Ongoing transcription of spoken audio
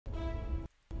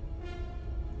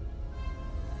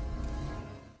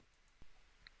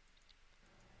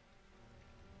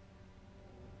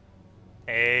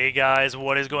Hey guys,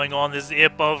 what is going on? This is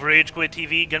Ip of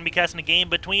RageQuitTV. Gonna be casting a game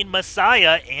between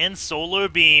Messiah and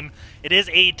SolarBeam. It is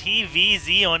a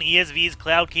TVZ on ESV's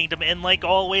Cloud Kingdom, and like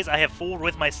always, I have fooled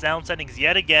with my sound settings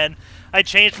yet again. I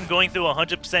changed from going through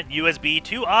 100% USB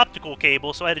to optical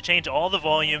cable, so I had to change all the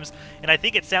volumes, and I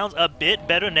think it sounds a bit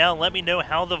better now. Let me know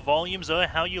how the volumes are,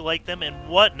 how you like them, and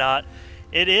whatnot.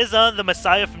 It is the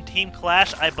Messiah from Team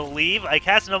Clash, I believe. I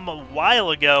casted him a while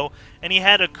ago, and he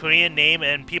had a Korean name,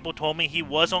 and people told me he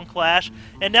was on Clash.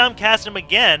 And now I'm casting him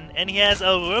again, and he has a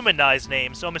Romanized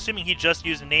name, so I'm assuming he just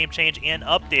used a name change and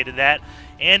updated that.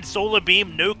 And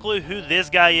SolarBeam, no clue who this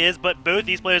guy is, but both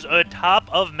these players are top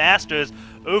of Masters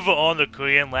over on the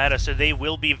Korean ladder, so they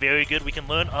will be very good. We can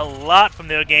learn a lot from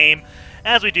their game.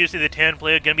 As we do see the Terran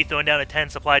player going to be throwing down a 10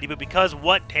 supply depot, because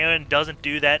what Terran doesn't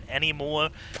do that anymore?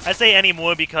 I say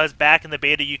anymore because back in the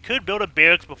beta you could build a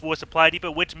barracks before supply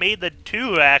depot, which made the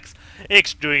 2 racks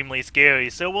extremely scary.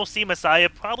 So we'll see Messiah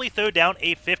probably throw down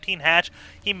a 15 hatch.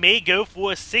 He may go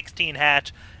for a 16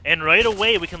 hatch. And right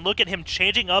away we can look at him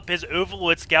changing up his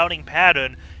Overlord scouting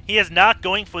pattern. He is not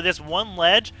going for this one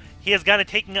ledge. He is kind of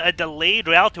taking a delayed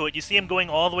route to it. You see him going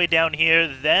all the way down here,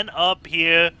 then up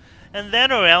here, and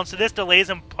then around, so this delays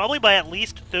him probably by at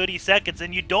least 30 seconds,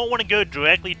 and you don't want to go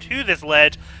directly to this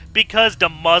ledge because the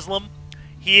Muslim,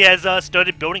 he has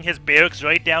started building his barracks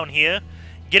right down here,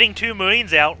 getting 2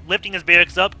 Marines out, lifting his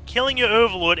barracks up, killing your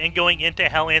Overlord, and going into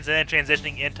Hellions and then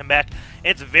transitioning into mech.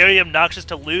 It's very obnoxious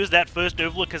to lose that first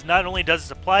Overlord because not only does it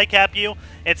supply cap you,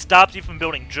 it stops you from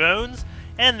building drones,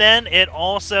 and then it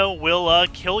also will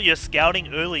kill your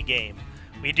scouting early game.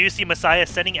 We do see Messiah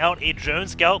sending out a drone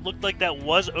scout. Looked like that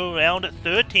was around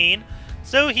 13.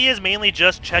 So he is mainly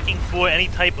just checking for any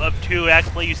type of 2-rack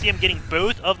play. You see him getting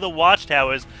both of the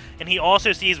watchtowers. And he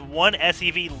also sees one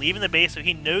SEV leaving the base, so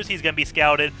he knows he's going to be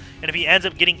scouted. And if he ends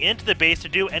up getting into the base to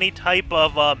do any type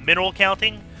of mineral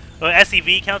counting, or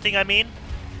SEV counting I mean,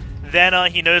 then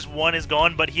he knows one is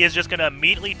gone. But he is just going to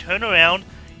immediately turn around.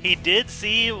 He did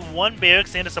see one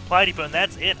barracks and a supply depot, and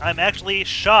that's it. I'm actually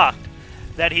shocked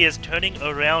that he is turning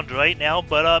around right now,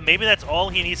 but maybe that's all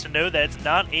he needs to know, that it's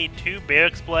not a 2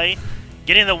 barracks play.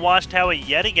 Getting the watchtower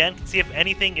yet again, see if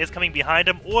anything is coming behind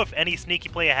him or if any sneaky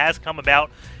play has come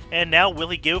about. And now will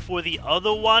he go for the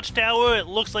other watchtower? It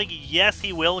looks like yes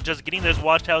he will, just getting those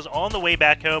watchtowers on the way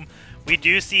back home. We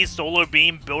do see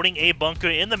SolarBeam building a bunker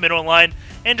in the middle line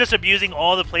and just abusing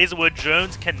all the places where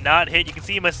drones cannot hit. You can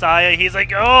see Messiah, he's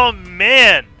like, oh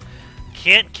man!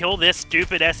 Can't kill this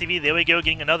stupid SCV. There we go,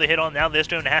 getting another hit on. Now this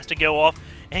drone has to go off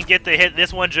and get the hit.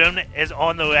 This one drone is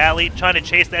on the rally, trying to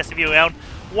chase the SCV around.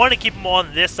 Want to keep him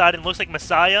on this side, and it looks like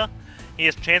Messiah, he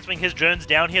is transferring his drones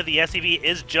down here. The SCV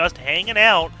is just hanging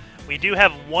out. We do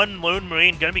have one lone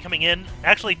Marine going to be coming in.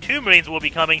 Actually, 2 Marines will be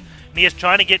coming, and he is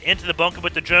trying to get into the bunker,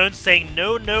 but the drones saying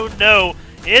no, no, no,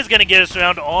 is going to get us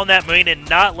around on that Marine and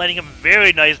not letting him.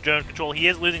 Very nice drone control. He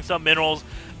is losing some minerals,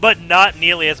 but not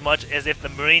nearly as much as if the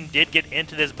Marine did get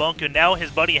into this bunker. Now his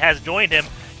buddy has joined him.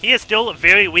 He is still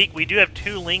very weak. We do have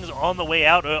 2 Lings on the way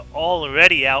out, or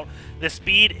already out. The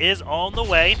speed is on the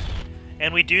way.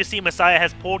 And we do see Messiah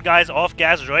has pulled guys off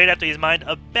gas right after he's mined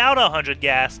about 100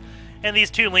 gas. And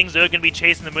these 2 Lings are going to be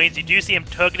chasing the Marines. You do see him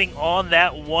targeting on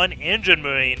that one injured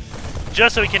Marine,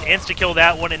 just so he can insta-kill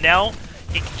that one. And now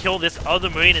he can kill this other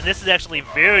Marine, and this is actually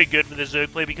very good for the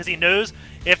Zerg play because he knows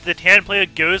if the Terran player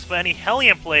goes for any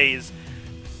Hellion plays,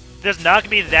 there's not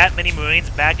going to be that many Marines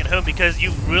back at home because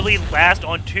you really last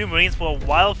on 2 Marines for a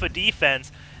while for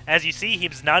defense. As you see,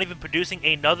 he's not even producing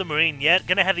another Marine yet.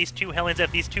 Going to have these 2 Hellions.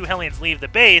 If these 2 Hellions leave the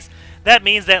base, that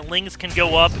means that Lings can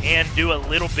go up and do a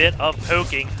little bit of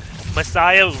poking.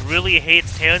 Messiah really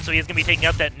hates Terran, so he's going to be taking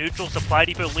out that neutral supply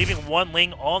depot, leaving 1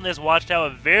 Ling on this watchtower.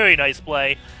 Very nice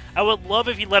play. I would love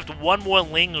if he left 1 more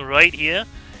Ling right here.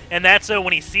 And that's so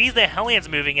when he sees the Hellions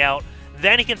moving out,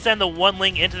 then he can send the 1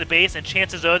 Ling into the base, and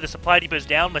chances are the supply depot's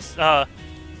down.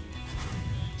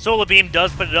 SolarBeam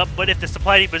does put it up, but if the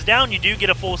supply depot's down, you do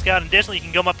get a full scout. Additionally, you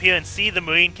can come up here and see the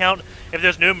Marine count. If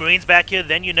there's no Marines back here,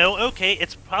 then you know, okay,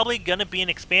 it's probably going to be an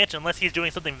expansion, unless he's doing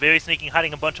something very sneaky,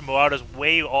 hiding a bunch of Marauders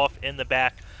way off in the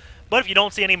back. But if you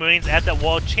don't see any Marines at that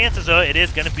wall, chances are it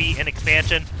is going to be an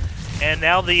expansion. And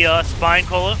now the Spine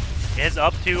Caller is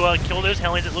up to kill those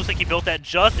Hellions. It looks like he built that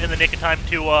just in the nick of time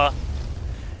to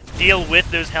deal with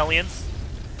those Hellions.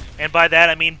 And by that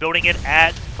I mean building it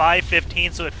at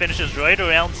 5:15, so it finishes right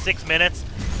around 6 minutes.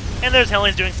 And those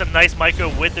Hellions doing some nice micro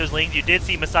with those Lings. You did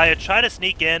see Messiah try to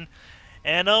sneak in,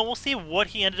 and we'll see what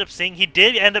he ended up seeing. He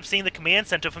did end up seeing the command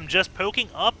center from just poking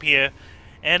up here,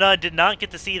 and did not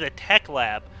get to see the tech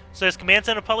lab. So his command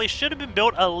center probably should have been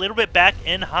built a little bit back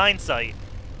in hindsight.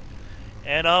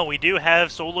 And we do have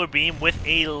SolarBeam with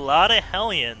a lot of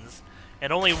Hellions,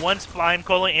 and only one Spine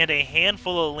Crawler and a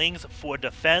handful of Lings for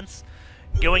defense.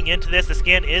 Going into this, the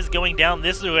scan is going down.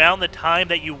 This is around the time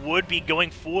that you would be going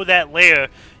for that lair.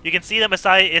 You can see that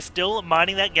Messiah is still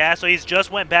mining that gas, so he's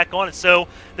just went back on it. So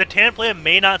the Terran player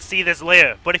may not see this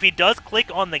lair, but if he does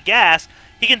click on the gas,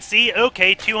 he can see,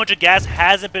 okay, 200 gas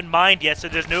hasn't been mined yet, so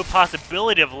there's no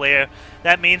possibility of lair.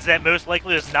 That means that most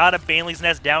likely there's not a Baneling's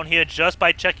Nest down here just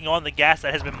by checking on the gas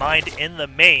that has been mined in the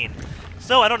main.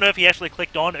 So I don't know if he actually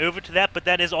clicked on over to that, but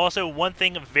that is also one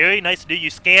thing very nice to do. You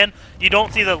scan, you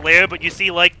don't see the lair, but you see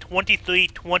like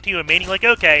 2320 remaining. Like,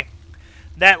 okay,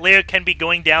 that lair can be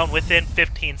going down within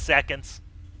 15 seconds.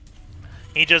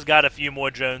 He just got a few more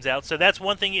drones out. So that's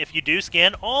one thing, if you do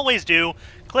scan, always do.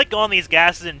 Click on these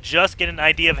gases and just get an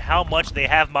idea of how much they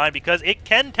have mined, because it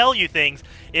can tell you things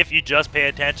if you just pay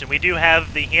attention. We do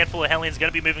have the handful of Hellions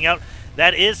going to be moving out.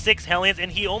 That is 6 Hellions,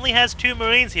 and he only has 2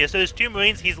 Marines here. So those 2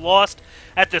 Marines he's lost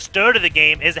at the start of the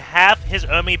game is half his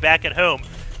army back at home.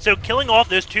 So killing off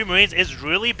those 2 Marines is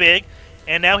really big.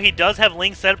 And now he does have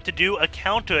Lings set up to do a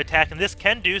counter-attack, and this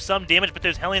can do some damage, but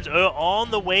those Hellions are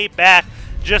on the way back.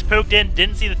 Just poked in,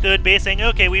 didn't see the third base, saying,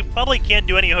 okay, we probably can't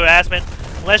do any harassment.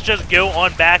 Let's just go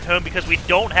on back home because we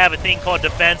don't have a thing called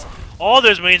defense. All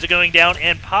those Marines are going down,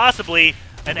 and possibly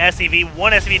an SCV.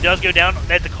 One SCV does go down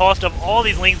at the cost of all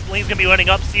these Lings. Lings going to be running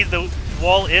up, sees the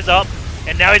wall is up,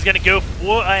 and now he's going to go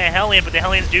for a Hellion, but the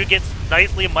Hellions do get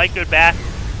nicely microed back.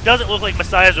 Doesn't look like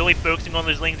Messiah's really focusing on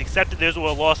those Lings, except that those were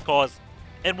a lost cause,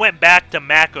 and went back to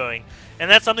macroing. And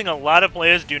that's something a lot of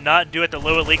players do not do at the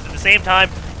lower leagues. At the same time,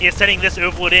 he is setting this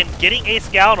overload in, getting a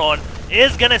scout on,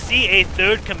 is going to see a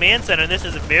third command center, and this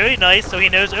is very nice, so he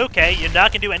knows, okay, you're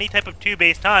not going to do any type of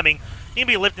 2-base timing. You're going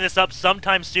to be lifting this up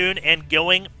sometime soon and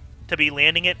going to be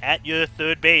landing it at your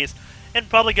third base, and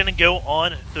probably going to go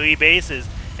on 3 bases.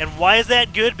 And why is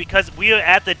that good? Because we are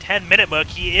at the 10-minute mark.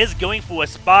 He is going for a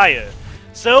Spire.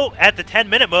 So, at the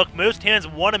 10-minute mark, most Terrans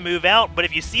want to move out, but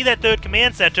if you see that third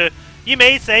command center, you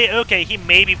may say, okay, he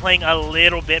may be playing a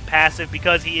little bit passive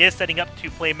because he is setting up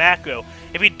to play macro.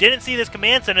 If he didn't see this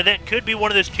command center, that could be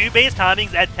one of those 2-base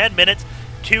timings at 10 minutes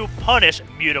to punish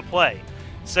Muta play.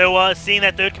 So, seeing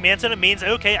that third command center means,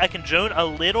 okay, I can drone a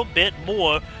little bit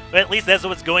more, or at least that's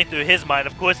what's going through his mind.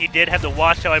 Of course, he did have the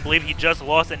watchtower. I believe he just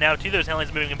lost it now to those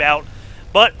Hellions moving about,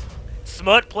 but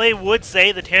smart play would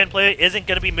say the Terran player isn't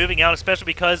going to be moving out, especially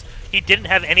because he didn't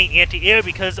have any anti-air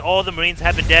because all the Marines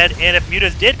have been dead, and if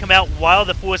Mutas did come out while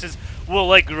the forces were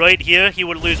like right here, he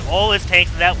would lose all his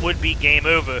tanks, and that would be game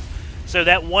over. So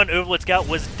that one overload scout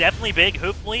was definitely big.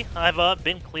 Hopefully, I've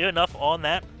been clear enough on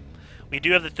that. We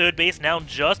do have the third base now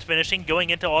just finishing,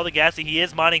 going into all the gas. He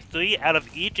is mining 3 out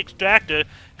of each extractor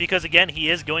because, again, he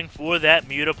is going for that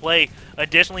Muta play.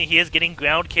 Additionally, he is getting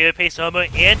ground carapace armor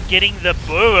and getting the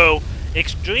burrow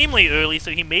extremely early,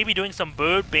 so he may be doing some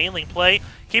bird baneling play,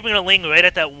 keeping a Ling right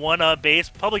at that one base.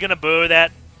 Probably going to burrow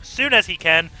that as soon as he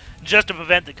can, just to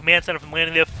prevent the command center from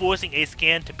landing there, forcing a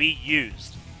scan to be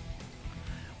used.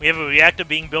 We have a reactor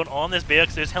being built on this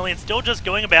barracks. There's Hellions still just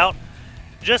going about,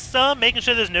 just making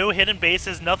sure there's no hidden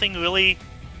bases, nothing really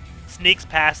sneaks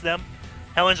past them.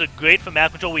 Hellions are great for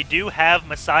map control. We do have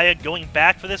Messiah going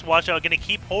back for this watchtower, going to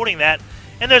keep holding that.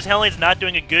 And there's Hellions not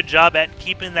doing a good job at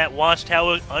keeping that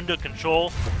watchtower under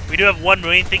control. We do have one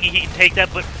Marine thinking he can take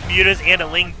that, but Mutas and a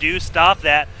Ling do stop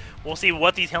that. We'll see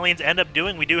what these Hellions end up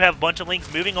doing. We do have a bunch of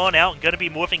Lings moving on out, going to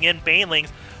be morphing in Banelings,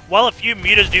 while a few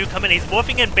Mutas do come in. He's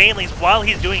morphing in Banelings while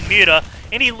he's doing Muta,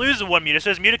 and he loses 1 Muta,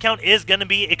 so his Muta count is going to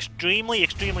be extremely,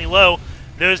 extremely low.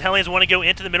 Those Hellions want to go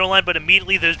into the middle line, but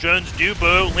immediately those drones do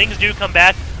burrow. Lings do come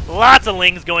back. Lots of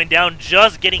Lings going down,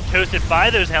 just getting toasted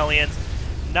by those Hellions.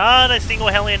 Not a single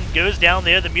Hellion goes down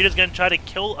there. The Muta's going to try to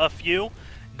kill a few.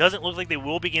 Doesn't look like they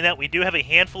will begin that. We do have a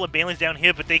handful of Banelings down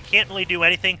here, but they can't really do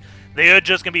anything. They are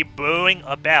just going to be burrowing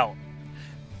about.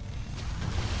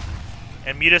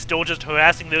 And Muta's still just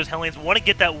harassing those Hellions. Want to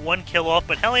get that 1 kill off,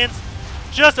 but Hellions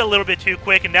just a little bit too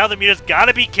quick. And now the Muta's got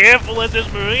to be careful as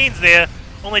there's Marines there.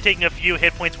 Only taking a few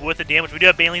hit points worth of damage. We do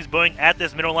have Banelings burrowing at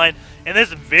this middle line. And this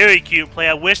is a very cute play.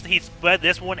 I wish that he spread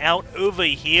this one out over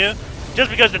here,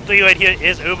 just because the 3 right here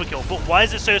is overkill. But why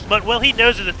is it so smart? Well, he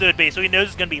knows there's a third base, so he knows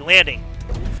it's going to be landing.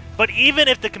 But even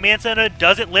if the command center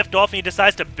doesn't lift off and he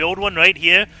decides to build one right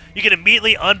here, you can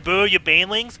immediately unburrow your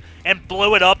Banelings and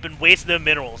blow it up and waste their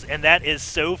minerals. And that is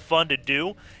so fun to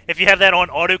do. If you have that on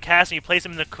autocast and you place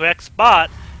them in the correct spot,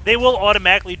 they will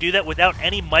automatically do that without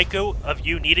any micro of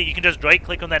you needed. You can just right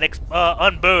click on that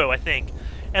unburrow, I think.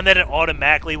 and then it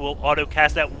automatically will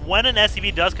auto-cast that. When an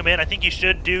SCV does come in, I think you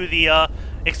should do the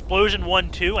Explosion 1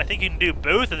 too. I think you can do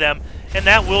both of them, and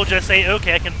that will just say,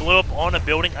 okay, I can blow up on a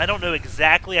building. I don't know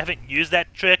exactly, I haven't used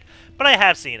that trick, but I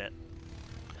have seen it.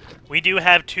 We do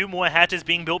have 2 more hatches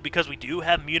being built because we do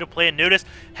have Muta play, and notice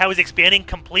how he's expanding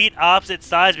complete opposite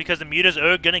sides because the Mutas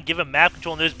are going to give him map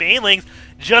control, and those Banelings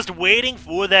just waiting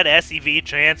for that SCV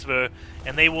transfer,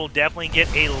 and they will definitely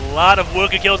get a lot of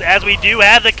worker kills as we do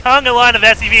have the conga line of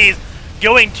SCVs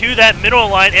going to that middle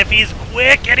line. If he's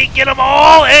quick, and he get them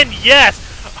all, and yes,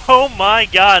 oh my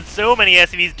god, so many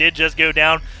SCVs did just go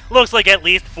down. Looks like at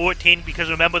least 14 because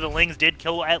remember the Lings did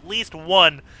kill at least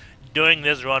 1 during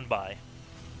this run by.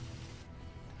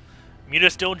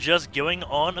 Muta's still just going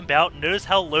on about. Notice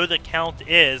how low the count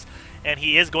is, and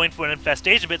he is going for an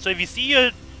infestation bit. So if you see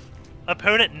your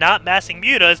opponent not massing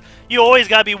Mutas, you always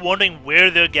gotta be wondering where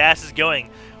their gas is going.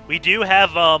 We do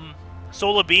have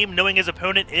SolarBeam knowing his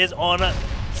opponent is on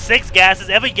 6 gases.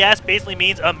 Every gas basically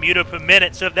means a Muta per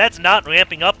minute. So if that's not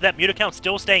ramping up, that Muta count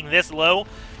still staying this low,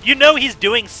 you know he's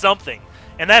doing something.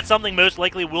 And that something most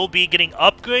likely will be getting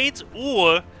upgrades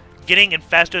or getting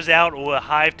infestors out or a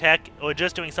hive tech or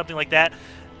just doing something like that.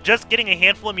 Just getting a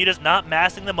handful of mutas, not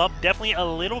massing them up, definitely a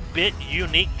little bit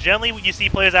unique. Generally, you see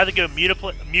players either go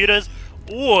mutas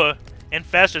or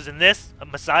infestors. In this,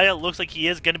 Messiah looks like he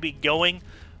is going to be going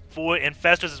for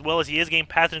infestors as well as he is getting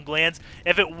pathogen glands.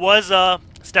 If it was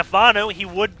Stefano, he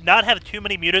would not have too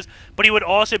many mutas, but he would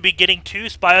also be getting 2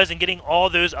 spires and getting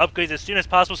all those upgrades as soon as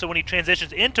possible, so when he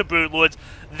transitions into Broodlords,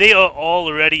 they are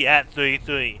already at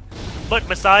 3-3. But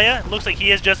Messiah looks like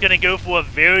he is just going to go for a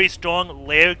very strong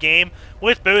lair game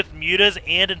with both mutas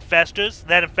and infestors.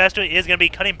 That infestor is going to be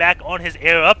cutting back on his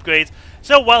air upgrades,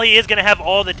 so while he is going to have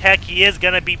all the tech, he is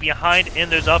going to be behind in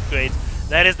those upgrades.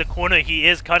 That is the corner he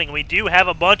is cutting. We do have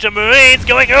a bunch of Marines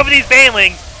going over these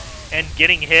Banelings and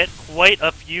getting hit. Quite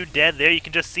a few dead there. You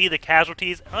can just see the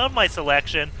casualties of my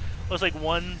selection. Looks like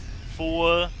 1,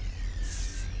 4,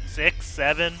 6,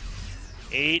 7,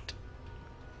 8,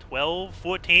 12,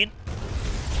 14.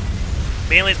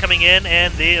 Banelings coming in,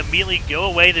 and they immediately go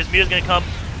away. This Muta's going to come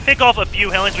pick off a few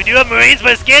Hellions. We do have Marines,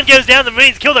 but scan goes down. The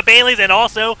Marines kill the Banelings and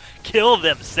also kill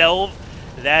themselves.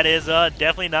 That is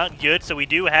definitely not good. So we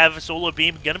do have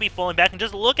SolarBeam going to be falling back. And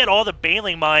just look at all the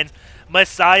Baneling mines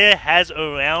Messiah has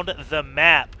around the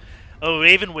map. A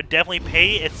Raven would definitely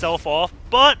pay itself off,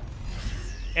 but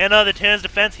in the Terran's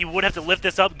defense, he would have to lift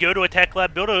this up, go to a tech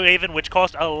lab, build a Raven, which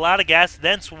cost a lot of gas,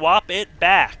 then swap it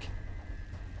back.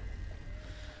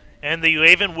 And the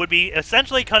Raven would be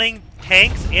essentially cutting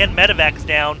tanks and medevacs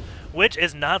down, which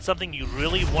is not something you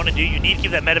really want to do. You need to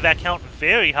keep that medevac count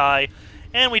very high.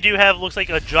 And we do have, looks like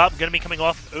a drop going to be coming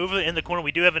off over in the corner.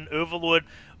 We do have an Overlord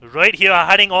right here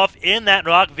hiding off in that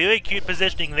rock. Very cute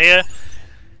positioning there.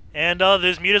 And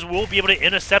those mutas will be able to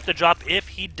intercept the drop if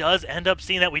he does end up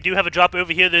seeing that. We do have a drop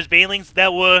over here. Those Banelings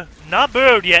that were not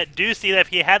burrowed yet do see that if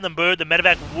he had them burrowed, the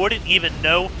medevac wouldn't even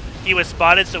know he was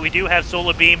spotted. So we do have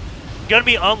SolarBeam going to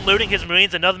be unloading his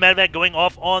Marines. Another medevac going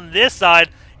off on this side.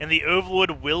 And the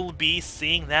Overlord will be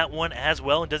seeing that one as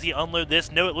well. And does he unload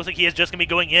this? No, it looks like he is just going to be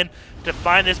going in to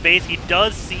find this base. He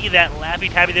does see that Laffy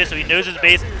Taffy there, so he knows his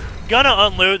base. Gonna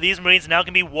unload. These Marines now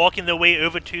can be walking their way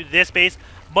over to this base.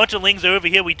 Bunch of Lings are over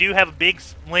here. We do have a big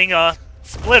Ling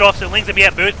split off, so Lings will be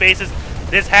at both bases.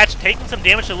 This hatch taking some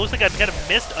damage, so it looks like I kind of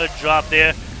missed a drop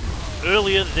there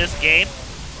earlier this game.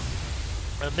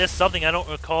 I missed something. I don't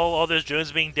recall all those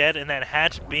drones being dead and that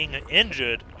hatch being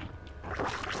injured.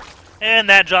 And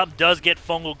that drop does get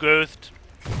fungal growthed.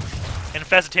 And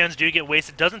Infested do get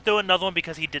wasted. Doesn't throw another one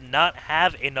because he did not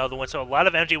have another one. So a lot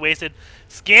of energy wasted.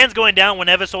 Scans going down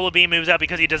whenever SolarBeam moves out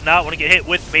because he does not want to get hit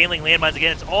with Baneling landmines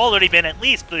again. It's already been at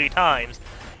least 3 times.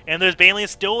 And those Banelings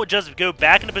still just go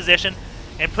back into position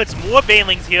and puts more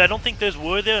Banelings here. I don't think those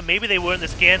were there. Maybe they were in the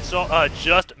scan, so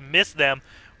just missed them.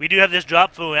 We do have this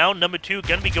drop for round number 2.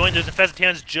 Going to be going. Those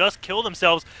Infested just kill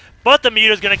themselves. But the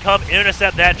Muta's going to come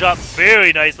intercept that drop.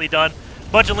 Very nicely done.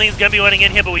 Bunch of Lings going to be running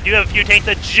in here, but we do have a few tanks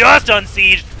that just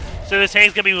unsieged. So this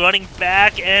tank's going to be running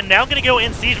back and now going to go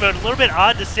in siege mode. A little bit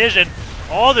odd decision.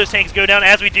 All those tanks go down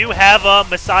as we do have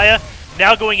Messiah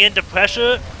now going in to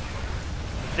pressure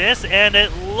this. And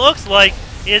it looks like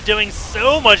he is doing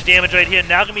so much damage right here.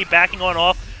 Now going to be backing on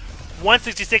off.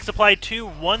 166 applied to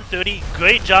 130.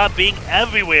 Great job being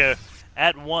everywhere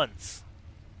at once.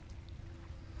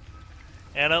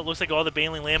 And it looks like all the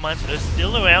Baneling landmines are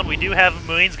still around. We do have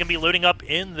Marines going to be loading up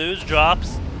in those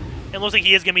drops. And it looks like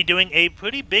he is going to be doing a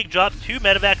pretty big drop. 2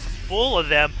 medevacs full of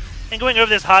them. And going over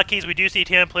this hotkeys, we do see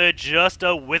Terran player just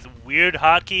with weird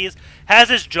hotkeys. Has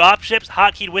his dropships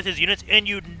hotkeyed with his units. And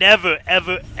you never,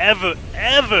 ever, ever,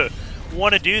 ever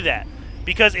want to do that.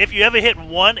 Because if you ever hit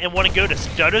 1 and want to go to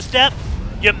stutter step,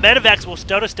 your medevacs will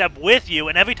stutter step with you,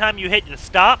 and every time you hit the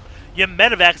stop, your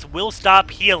medevacs will stop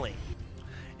healing.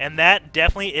 And that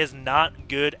definitely is not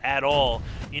good at all.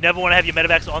 You never want to have your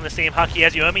medevacs on the same hotkey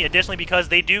as your enemy, additionally because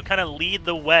they do kind of lead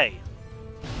the way.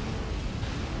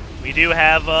 We do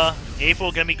have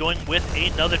April going to be going with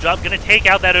another drop. Going to take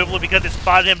out that Overlord because it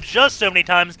spotted him just so many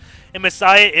times. And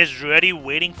Messiah is ready,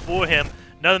 waiting for him.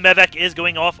 Another medevac is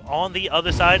going off on the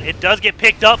other side. It does get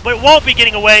picked up, but it won't be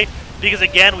getting away. Because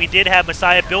again, we did have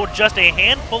Messiah build just a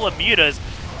handful of mutas.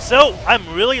 So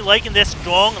I'm really liking this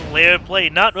strong layered play.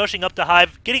 Not rushing up to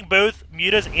Hive, getting both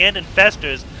mutas and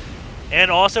infestors.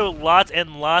 And also lots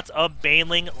and lots of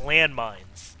baneling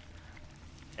landmines.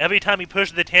 Every time he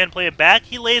pushes the Tan player back,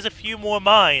 he lays a few more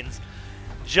mines.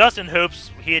 Just in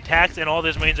hopes he attacks and all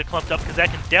those marines are clumped up, because that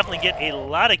can definitely get a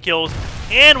lot of kills.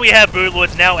 And we have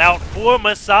Broodlords now out for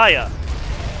Messiah.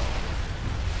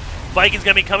 Vikings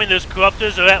going to be coming. Those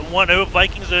Corruptors are at 1-0.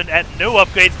 Vikings are at no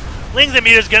upgrades. Lings and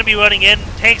Mutas going to be running in.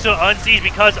 Tanks are unsieged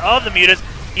because of the Mutas.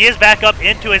 He is back up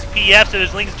into his PF, so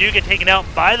those Lings do get taken out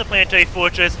by the Planetary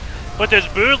Fortress. But those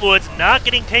Broodlords not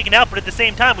getting taken out, but at the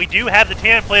same time, we do have the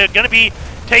Terran player going to be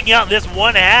taking out this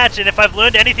one hatch, and if I've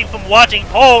learned anything from watching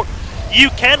Polt, you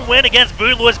can win against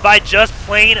Broodlords by just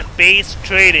plain base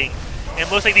trading. And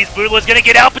looks like these Broodlords going to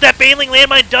get out, but that Baneling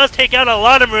landmine does take out a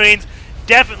lot of Marines,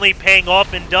 definitely paying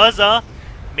off, and does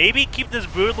maybe keep this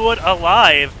Broodlord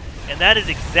alive. And that is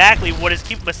exactly what is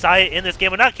keeping Messiah in this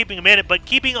game. We're not keeping him in it, but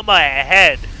keeping him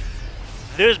ahead.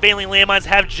 Those Baneling landmines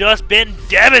have just been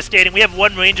devastating. We have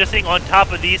one Marine just sitting on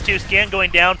top of these two, scan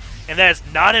going down, and that is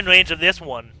not in range of this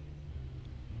one.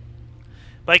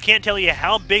 But I can't tell you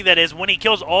how big that is when he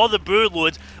kills all the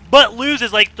Broodlords, but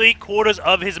loses like 3/4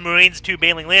 of his Marines to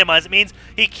Baneling landmines. It means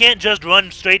he can't just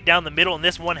run straight down the middle, and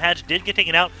this one hatch did get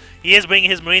taken out. He is bringing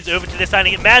his Marines over to this side.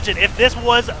 And imagine if this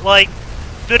was like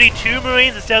 32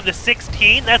 Marines instead of the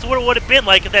 16, that's what it would have been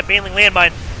like if that Baneling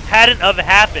landmine hadn't have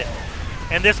happened.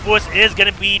 And this force is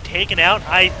going to be taken out.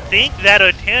 I think that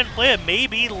a Terran player may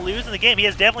be losing the game. He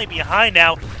is definitely behind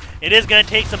now. It is going to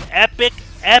take some epic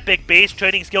base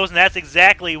trading skills, and that's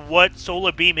exactly what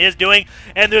SolarBeam is doing.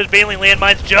 And those Baneling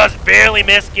landmines just barely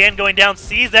miss. Scan going down,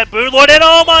 sees that Broodlord, and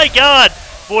oh my god!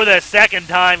 For the second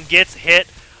time, gets hit.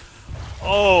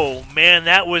 Oh man,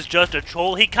 that was just a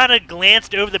troll. He kind of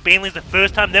glanced over the Banelings the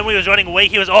first time, then when he was running away,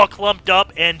 he was all clumped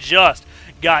up and just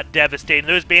got devastated.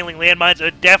 Those Baneling landmines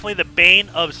are definitely the bane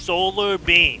of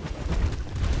SolarBeam.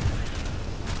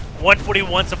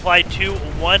 141 supply to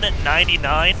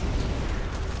 199.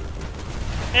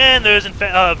 And those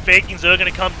Vikings are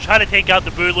going to come try to take out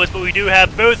the Broodlords, but we do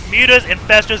have both Mutas,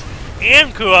 Infestors,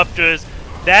 and Corruptors.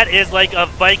 That is like a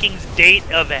Vikings date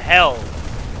of hell.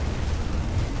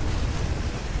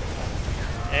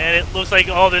 And it looks like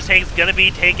all those tanks going to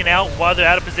be taken out while they're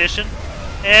out of position.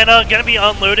 And going to be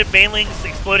unloaded. Banelings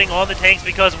exploding all the tanks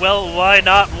because, well, why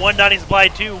not? 190 supply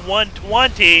to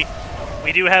 120.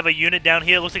 We do have a unit down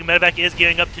here. Looks like Medevac is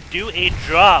gearing up to do a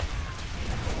drop.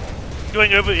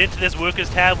 Going over into this Workers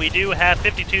tab, we do have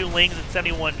 52 Lings and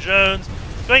 71 drones.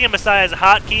 Going in Messiah's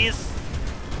hotkeys.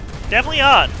 Definitely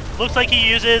odd. Looks like he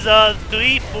uses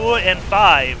 3, 4, and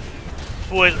 5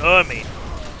 for his army.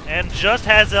 And just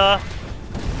has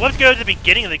let's go to the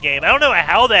beginning of the game. I don't know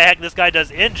how the heck this guy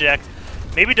does injects.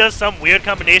 Maybe does some weird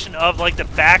combination of like the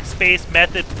backspace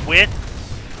method with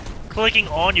clicking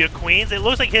on your queens. It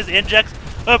looks like his injects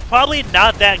are probably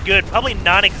not that good, probably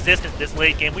non-existent this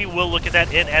late game. We will look at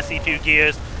that in SE2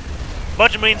 gears.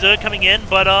 Bunch of Marines are coming in,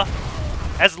 but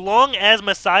as long as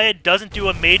Messiah doesn't do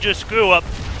a major screw-up,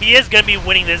 he is going to be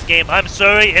winning this game. I'm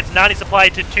sorry, it's 90 supply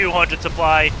to 200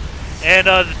 supply, and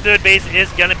the third base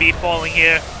is going to be falling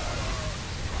here.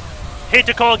 Hate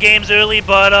to call games early,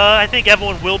 but I think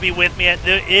everyone will be with me.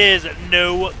 There is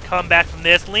no comeback from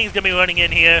this. Ling's going to be running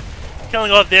in here,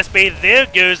 killing off this bait. There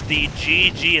goes the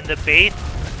GG in the bait.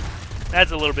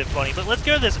 That's a little bit funny, but let's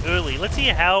go this early. Let's see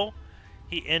how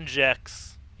he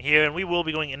injects here, and we will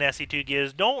be going in SE2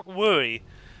 gears. Don't worry,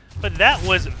 but that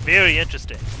was very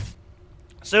interesting.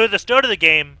 So at the start of the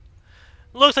game,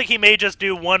 looks like he may just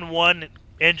do 1-1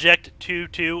 inject,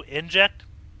 2-2 inject.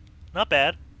 Not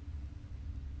bad.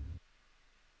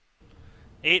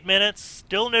 8 minutes,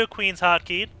 still no Queen's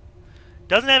hotkeyed.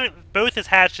 Doesn't have both his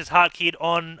hatches hotkeyed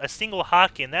on a single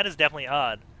hotkey, and that is definitely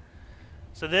odd.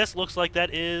 So this looks like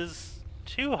that is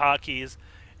 2 hotkeys,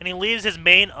 and he leaves his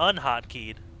main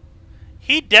unhotkeyed.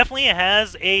 He definitely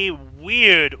has a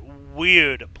weird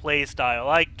play style.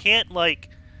 I can't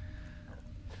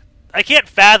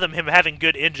fathom him having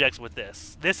good injects with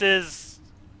this. This is,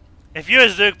 if you're a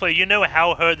Zerg player, you know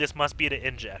how hard this must be to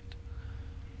inject.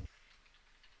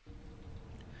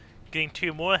 Getting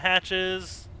 2 more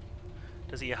hatches.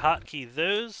 Does he hotkey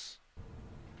those?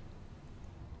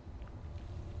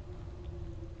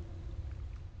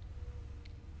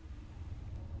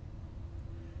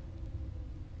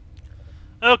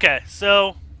 Okay,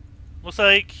 so looks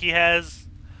like he has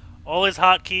all his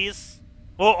hotkeys.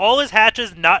 Well, all his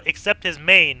hatches, not except his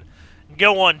main,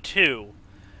 go on 2.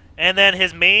 And then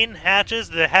his main hatches,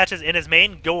 the hatches in his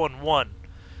main, go on 1.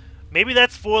 Maybe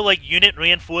that's for like unit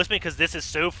reinforcement because this is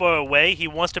so far away. He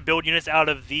wants to build units out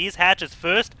of these hatches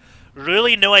first.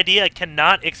 Really no idea. I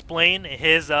cannot explain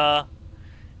his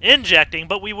injecting,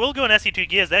 but we will go in SC2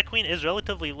 gears. That queen is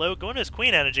relatively low. Going to his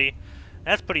queen energy,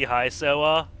 that's pretty high.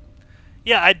 So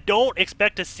yeah, I don't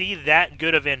expect to see that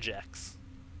good of injects.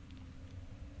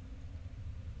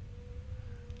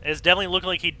 It's definitely looking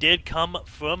like he did come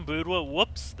from Boudoir.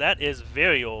 Whoops, that is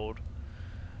very old.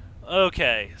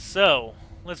 Okay, so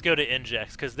let's go to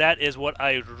injects, because that is what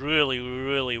I really,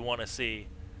 really want to see.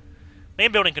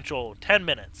 Main building control, 10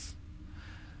 minutes.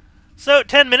 So,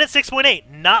 10 minutes, 6.8,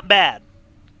 not bad.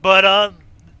 But,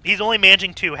 he's only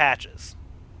managing 2 hatches.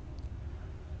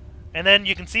 And then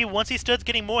you can see once he starts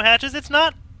getting more hatches, it's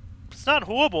not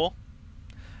horrible.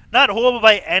 Not horrible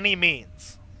by any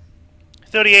means.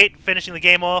 38, finishing the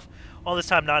game off. All this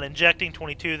time not injecting,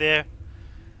 22 there.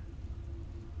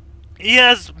 He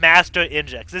has master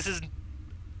injects.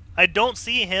 I don't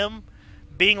see him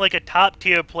being like a top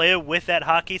tier player with that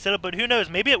hotkey setup, but who knows?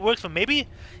 Maybe it works for him. Maybe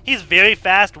he's very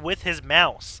fast with his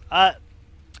mouse.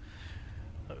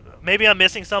 Maybe I'm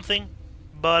missing something,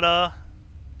 but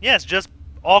yeah, it's just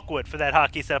awkward for that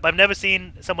hotkey setup. I've never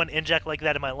seen someone inject like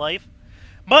that in my life,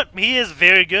 but he is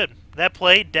very good. That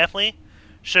play definitely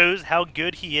shows how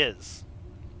good he is.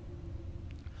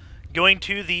 Going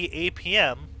to the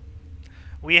APM,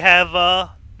 we have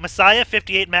Messiah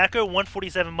 58 macro,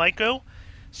 147 micro,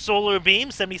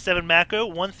 SolarBeam 77 macro,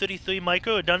 133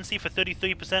 micro, redundancy for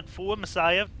 33% for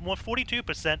Messiah,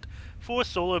 142% for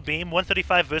SolarBeam,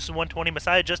 135 versus 120.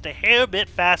 Messiah just a hair bit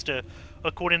faster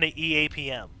according to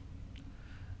EAPM.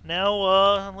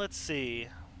 Now let's see.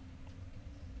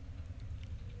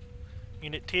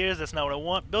 Unit tiers, that's not what I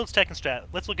want. Builds tech and strat.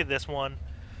 Let's look at this one.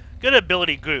 Good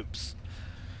ability groups.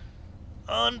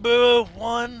 Unburrow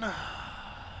 1.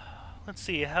 Let's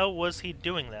see, how was he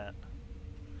doing that?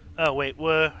 Oh, wait,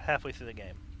 we're halfway through the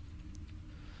game.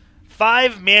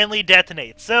 5 manly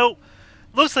detonates. So,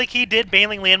 looks like he did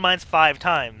banling landmines 5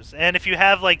 times. And if you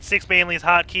have like 6 banlings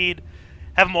hotkeyed,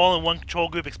 have them all in one control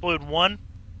group, explode 1,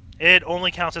 it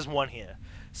only counts as 1 here.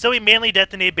 So he manly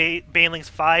detonated banlings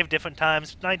 5 different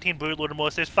times, 19 broodlord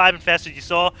morphs. There's 5 infestors you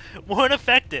saw weren't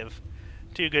effective.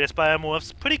 2 good aspire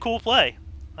morphs. Pretty cool play.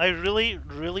 I really,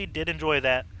 really did enjoy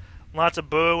that. Lots of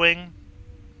burrowing.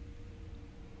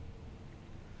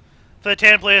 For the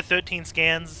Tan player, 13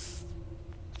 scans,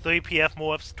 3 PF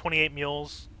morphs, 28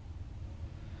 mules.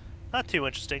 Not too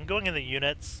interesting. Going in the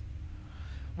units.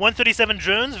 137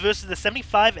 drones versus the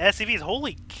 75 SCVs.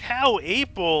 Holy cow,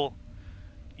 April!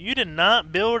 You did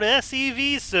not build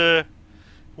SCVs, sir.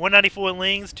 194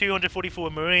 Lings,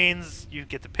 244 Marines. You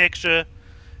get the picture.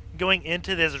 Going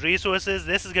into this resources,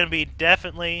 this is going to be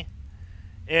definitely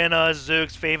in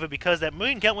Zerg's favor because that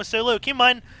Marine count was so low. Keep in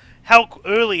mind how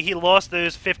early he lost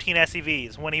those 15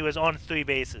 SCVs when he was on 3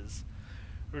 bases.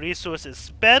 Resources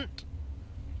spent.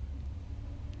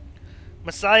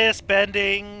 Messiah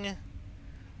spending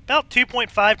about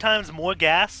 2.5 times more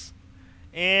gas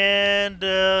and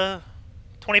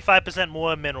 25%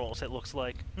 more minerals, it looks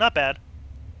like. Not bad.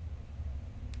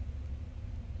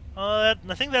 I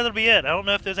think that'll be it. I don't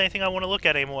know if there's anything I want to look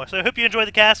at anymore. So I hope you enjoyed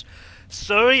the cast.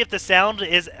 Sorry if the sound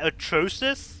is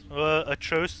atrocious.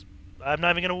 I'm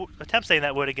not even going to attempt saying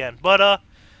that word again. But,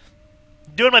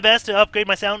 doing my best to upgrade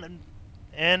my sound.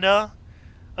 And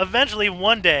eventually,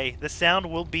 one day, the sound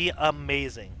will be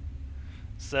amazing.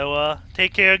 So,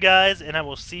 take care, guys, and I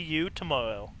will see you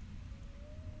tomorrow.